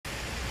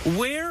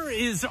Where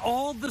is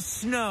all the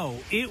snow?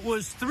 It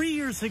was 3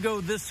 years ago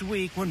this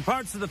week when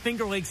parts of the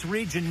Finger Lakes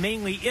region,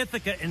 mainly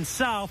Ithaca and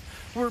south,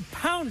 were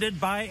pounded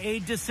by a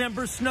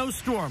December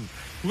snowstorm.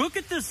 Look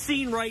at this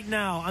scene right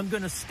now. I'm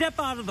going to step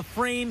out of the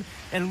frame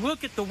and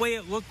look at the way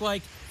it looked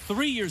like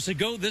 3 years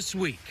ago this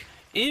week.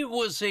 It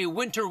was a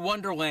winter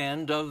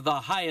wonderland of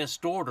the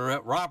highest order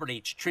at Robert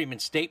H.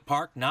 Treman State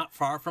Park, not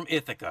far from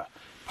Ithaca.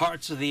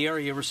 Parts of the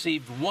area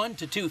received 1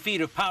 to 2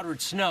 feet of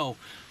powdered snow.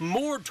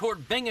 More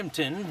toward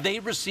Binghamton, they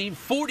received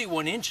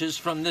 41 inches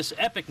from this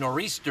epic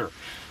nor'easter.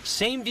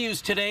 Same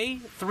views today,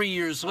 3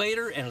 years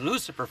later, and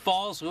Lucifer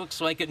Falls looks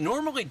like it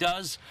normally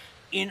does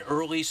in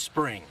early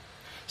spring.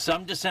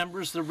 Some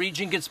Decembers, the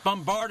region gets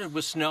bombarded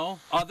with snow.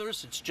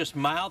 Others, it's just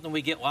mild and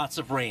we get lots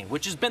of rain,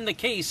 which has been the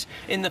case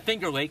in the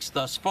Finger Lakes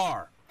thus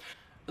far.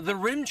 The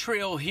rim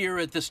trail here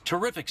at this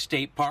terrific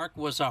state park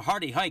was a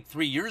hardy hike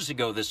 3 years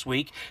ago this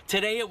week.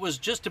 Today it was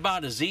just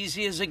about as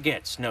easy as it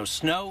gets. No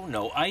snow,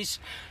 no ice,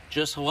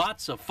 just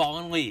lots of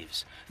fallen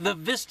leaves. The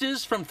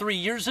vistas from 3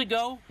 years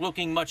ago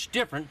looking much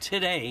different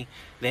today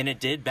than it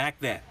did back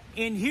then.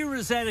 And here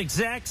is that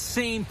exact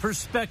same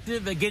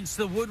perspective against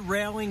the wood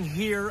railing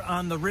here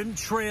on the rim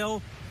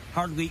trail.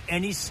 Hardly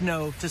any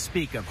snow to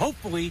speak of.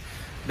 Hopefully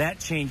that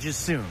changes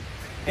soon.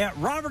 At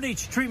Robert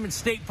H. Treman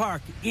State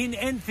Park in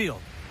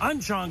Enfield, I'm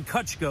John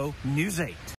Kucko, News 8.